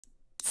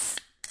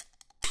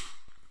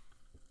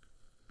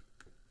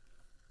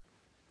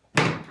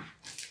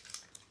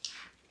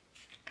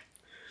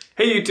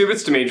Hey YouTube,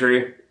 it's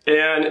Dimitri,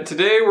 and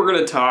today we're going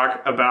to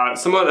talk about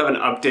somewhat of an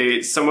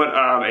update, somewhat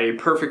of a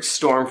perfect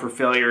storm for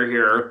failure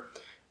here.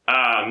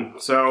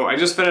 So I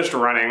just finished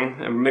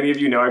running, and many of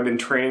you know I've been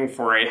training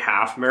for a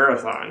half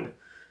marathon.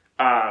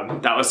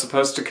 That was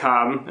supposed to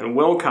come, and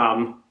will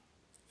come,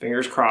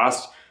 fingers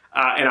crossed,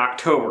 in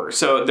October.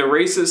 So the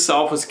race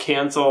itself was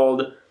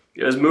canceled.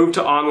 It was moved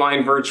to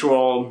online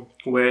virtual,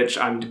 which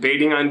I'm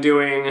debating on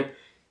doing.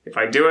 If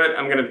I do it,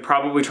 I'm going to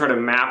probably try to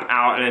map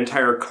out an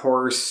entire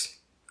course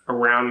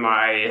around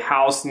my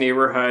house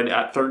neighborhood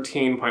at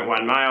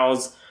 13.1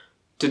 miles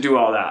to do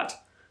all that.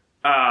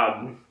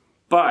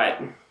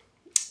 But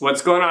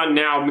what's going on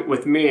now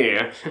with me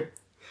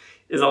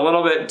is a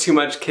little bit too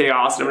much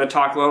chaos. I'm going to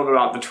talk a little bit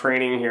about the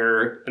training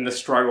here and the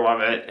struggle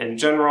of it in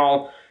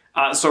general.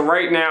 So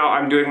right now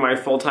I'm doing my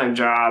full-time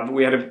job.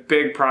 We had a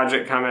big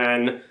project come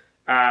in.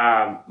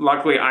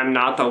 Luckily I'm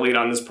not the lead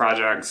on this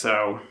project,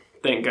 so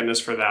thank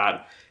goodness for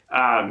that.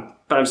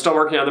 But I'm still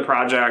working on the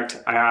project.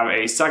 I have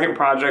a second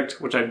project,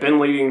 which I've been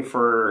leading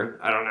for,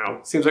 I don't know,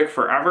 seems like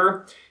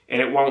forever,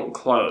 and it won't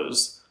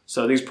close.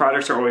 So these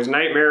projects are always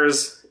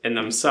nightmares in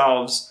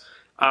themselves.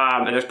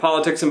 And there's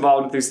politics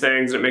involved with these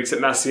things, and it makes it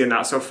messy and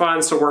not so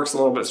fun, so work's a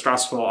little bit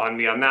stressful on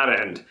me on that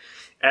end.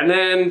 And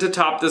then to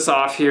top this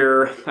off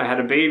here, I had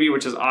a baby,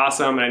 which is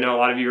awesome. And I know a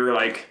lot of you are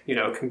like, you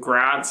know,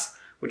 congrats,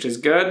 which is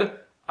good.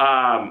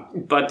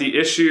 But the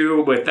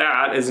issue with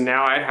that is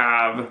now I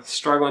have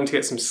struggling to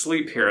get some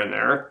sleep here and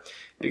there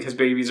because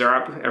babies are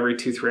up every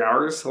 2-3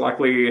 hours.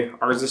 Luckily,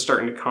 ours is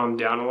starting to calm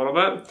down a little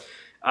bit,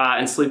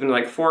 and sleeping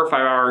like 4 or 5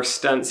 hour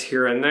stints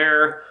here and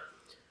there.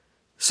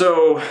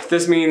 So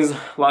this means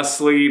less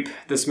sleep.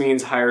 This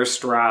means higher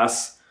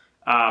stress.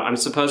 I'm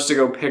supposed to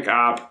go pick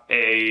up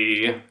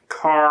a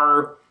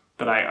car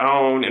that I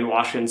own in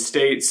Washington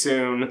State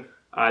soon,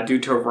 due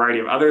to a variety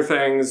of other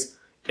things.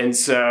 And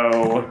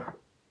so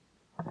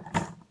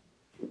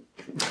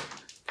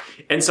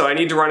I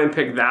need to run and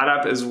pick that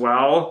up as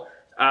well.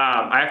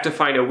 I have to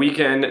find a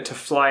weekend to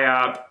fly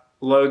up,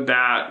 load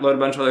a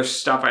bunch of other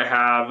stuff I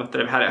have that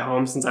I've had at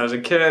home since I was a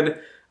kid.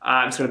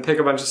 I'm just gonna pick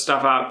a bunch of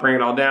stuff up, bring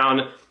it all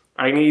down.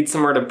 I need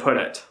somewhere to put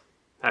it.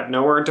 I have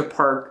nowhere to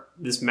park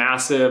this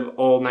massive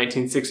old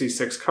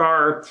 1966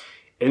 car.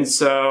 And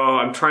so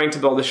I'm trying to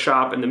build a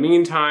shop in the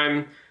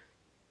meantime.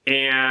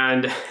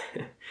 And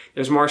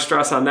there's more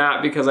stress on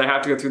that because I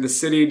have to go through the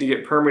city to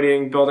get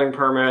permitting, building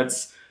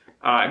permits,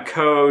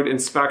 code,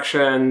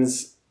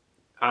 inspections.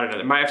 I don't know,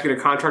 I might have to get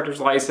a contractor's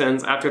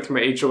license. I have to go through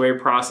my HOA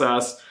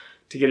process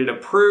to get it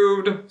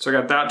approved. So I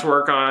got that to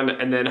work on.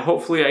 And then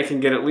hopefully I can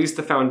get at least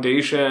the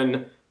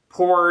foundation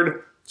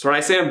poured. So when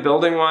I say I'm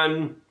building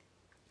one,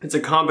 it's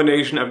a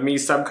combination of me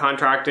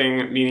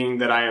subcontracting, meaning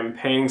that I am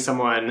paying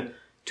someone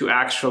to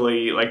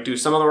actually like do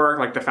some of the work,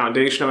 like the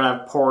foundation I'm gonna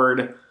have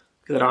poured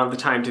because I don't have the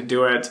time to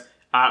do it.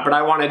 But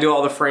I want to do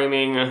all the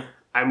framing.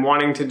 I'm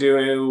wanting to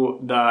do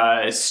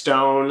the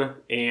stone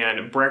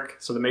and brick,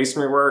 so the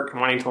masonry work. I'm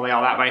wanting to lay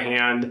all that by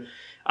hand.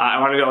 I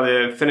want to do all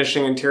the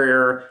finishing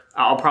interior.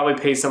 I'll probably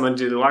pay someone to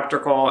do the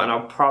electrical, and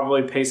I'll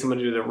probably pay someone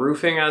to do the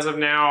roofing as of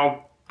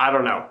now. I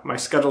don't know. My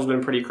schedule's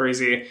been pretty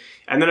crazy.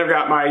 And then I've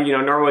got my,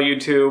 normal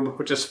YouTube,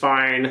 which is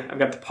fine. I've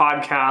got the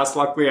podcast.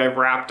 Luckily, I've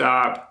wrapped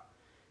up.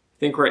 I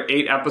think we're at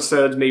 8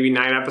 episodes, maybe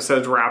 9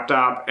 episodes wrapped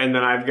up. And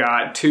then I've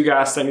got 2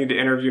 guests I need to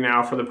interview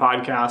now for the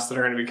podcast that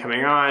are going to be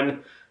coming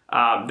on.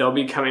 They'll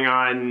be coming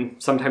on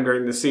sometime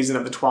during the season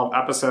of the 12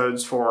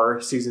 episodes for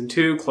season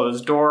 2,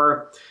 closed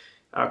doors.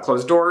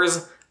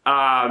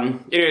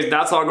 Anyways,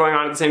 that's all going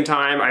on at the same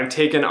time. I've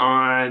taken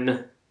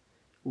on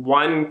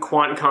one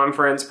quant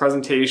conference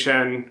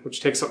presentation,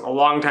 which takes a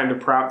long time to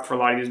prep. For a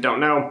lot of you who don't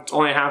know, it's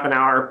only a half an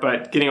hour,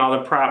 but getting all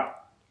the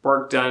prep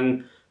work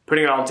done,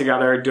 putting it all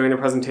together, doing the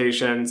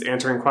presentations,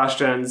 answering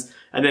questions,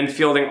 and then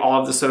fielding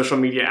all of the social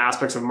media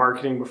aspects of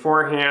marketing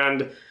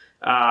beforehand,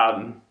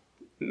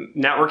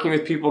 networking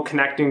with people,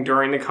 connecting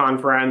during the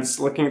conference,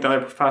 looking at the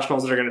other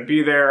professionals that are going to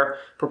be there,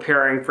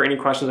 preparing for any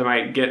questions I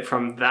might get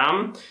from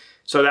them.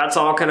 So that's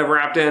all kind of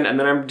wrapped in. And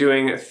then I'm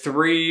doing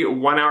 3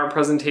 one-hour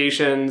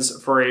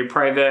presentations for a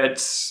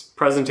private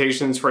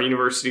presentations for a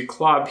university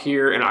club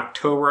here in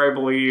October, I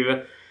believe.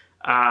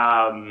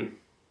 And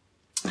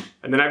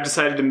then I've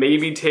decided to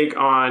maybe take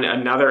on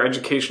another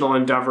educational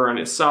endeavor in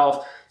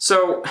itself.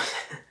 So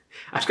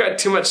I've got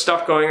too much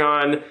stuff going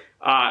on.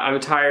 I'm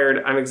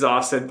tired, I'm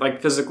exhausted,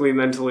 like physically,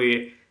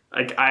 mentally.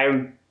 Like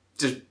I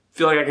just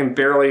feel like I can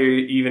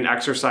barely even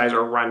exercise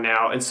or run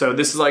now. And so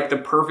this is like the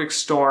perfect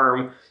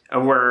storm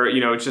of where,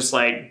 it's just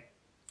like,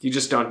 you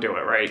just don't do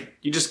it, right?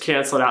 You just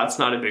cancel it out, it's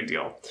not a big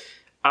deal.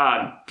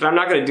 But I'm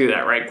not gonna do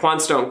that, right?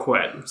 Quants don't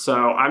quit. So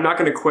I'm not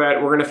gonna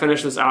quit, we're gonna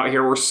finish this out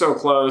here. We're so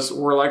close,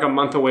 we're like a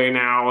month away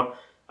now.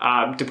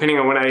 Depending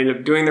on when I end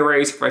up doing the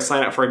race, if I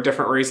sign up for a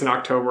different race in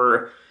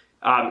October.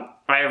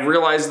 I have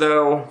realized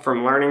though,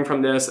 from learning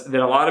from this,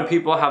 that a lot of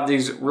people have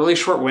these really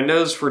short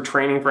windows for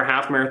training for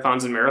half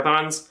marathons and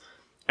marathons.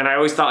 And I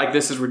always thought like,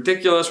 this is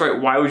ridiculous, right?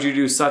 Why would you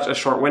do such a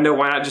short window?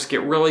 Why not just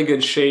get really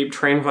good shape,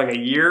 train for like a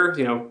year,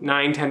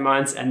 9, 10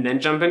 months, and then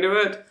jump into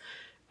it?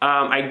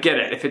 I get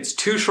it. If it's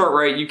too short,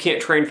 right, you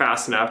can't train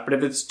fast enough. But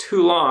if it's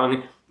too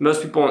long,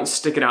 most people won't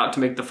stick it out to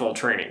make the full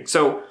training.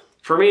 So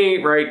for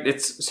me, right,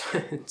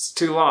 it's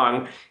too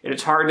long and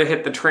it's hard to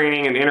hit the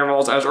training and the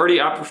intervals. I was already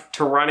up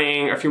to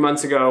running a few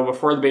months ago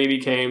before the baby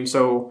came.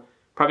 So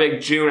probably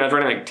like June, I was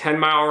running like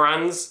 10-mile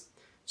runs.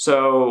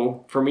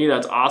 So for me,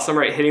 that's awesome,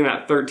 right? Hitting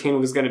that 13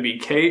 was going to be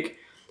cake.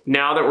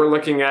 Now that we're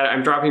looking at it,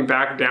 I'm dropping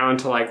back down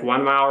to like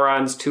 1-mile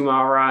runs,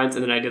 2-mile runs,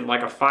 and then I did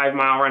like a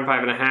 5-mile run,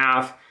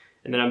 5.5,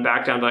 and then I'm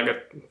back down to like a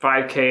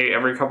 5K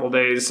every couple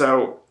days.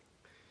 So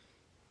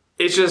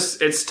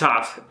it's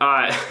tough.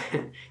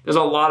 There's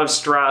a lot of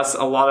stress,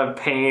 a lot of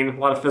pain, a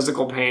lot of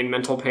physical pain,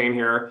 mental pain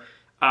here.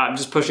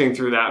 Just pushing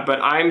through that.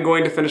 But I'm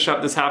going to finish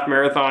up this half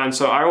marathon,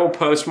 so I will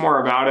post more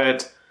about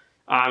it.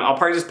 I'll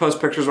probably just post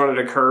pictures when it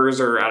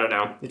occurs, or I don't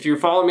know. If you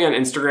follow me on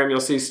Instagram,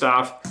 you'll see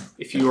stuff.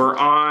 If you are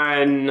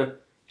on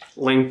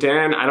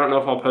LinkedIn, I don't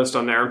know if I'll post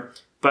on there.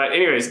 But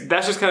anyways,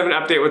 that's just kind of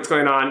an update what's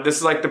going on. This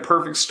is like the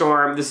perfect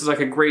storm. This is like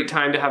a great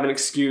time to have an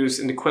excuse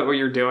and to quit what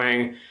you're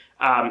doing.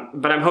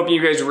 But I'm hoping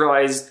you guys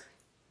realize,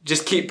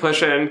 just keep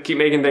pushing, keep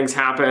making things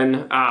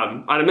happen.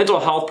 On a mental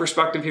health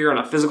perspective here, on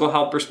a physical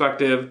health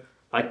perspective,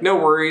 like no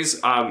worries.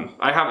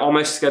 I have all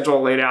my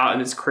schedule laid out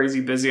and it's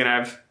crazy busy, and I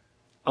have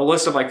a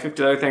list of like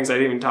 50 other things I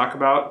didn't even talk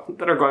about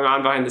that are going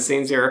on behind the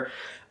scenes here.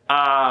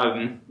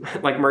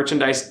 Like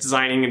merchandise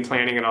designing and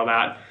planning and all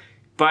that.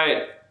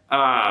 But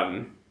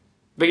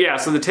yeah,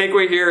 so the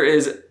takeaway here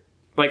is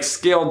like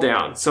scale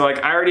down. So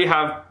like I already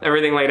have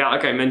everything laid out.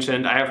 Like I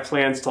mentioned, I have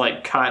plans to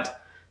like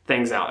cut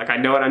things out. Like I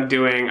know what I'm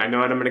doing. I know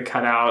what I'm going to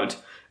cut out.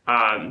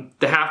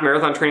 The half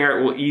marathon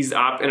training will ease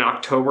up in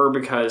October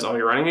because I'll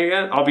be running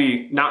again. I'll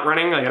be not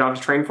running. Like I don't have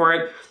to train for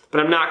it, but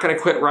I'm not going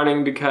to quit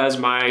running because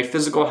my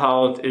physical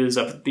health is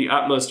of the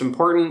utmost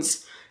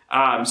importance.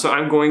 So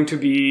I'm going to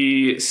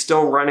be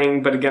still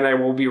running, but again, I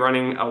will be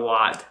running a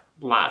lot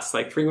less,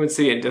 like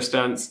frequency and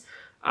distance.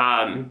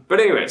 But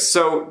anyways,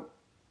 so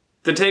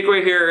the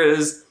takeaway here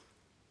is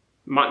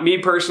me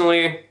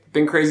personally,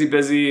 been crazy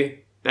busy.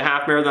 The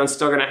half marathon's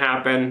still going to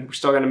happen. We're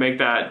still going to make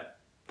that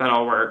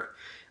all work.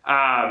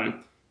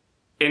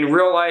 In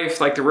real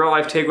life, like the real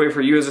life takeaway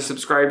for you as a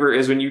subscriber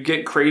is when you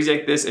get crazy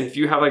like this, and if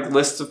you have like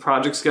lists of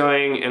projects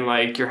going and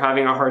like you're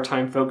having a hard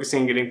time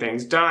focusing, getting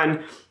things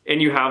done,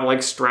 and you have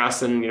like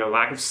stress and, you know,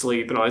 lack of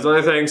sleep and all these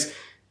other things,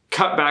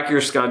 cut back your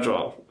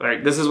schedule.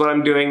 Right? This is what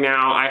I'm doing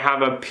now. I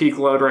have a peak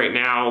load right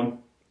now.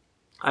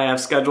 I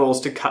have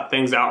schedules to cut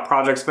things out,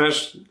 projects,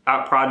 finish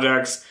out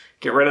projects,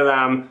 get rid of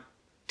them,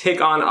 take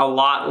on a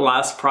lot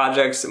less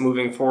projects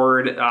moving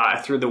forward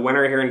through the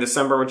winter here in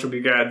December, which will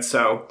be good.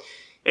 So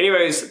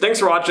anyways, thanks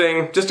for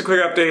watching. Just a quick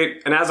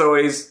update. And as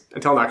always,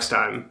 until next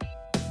time.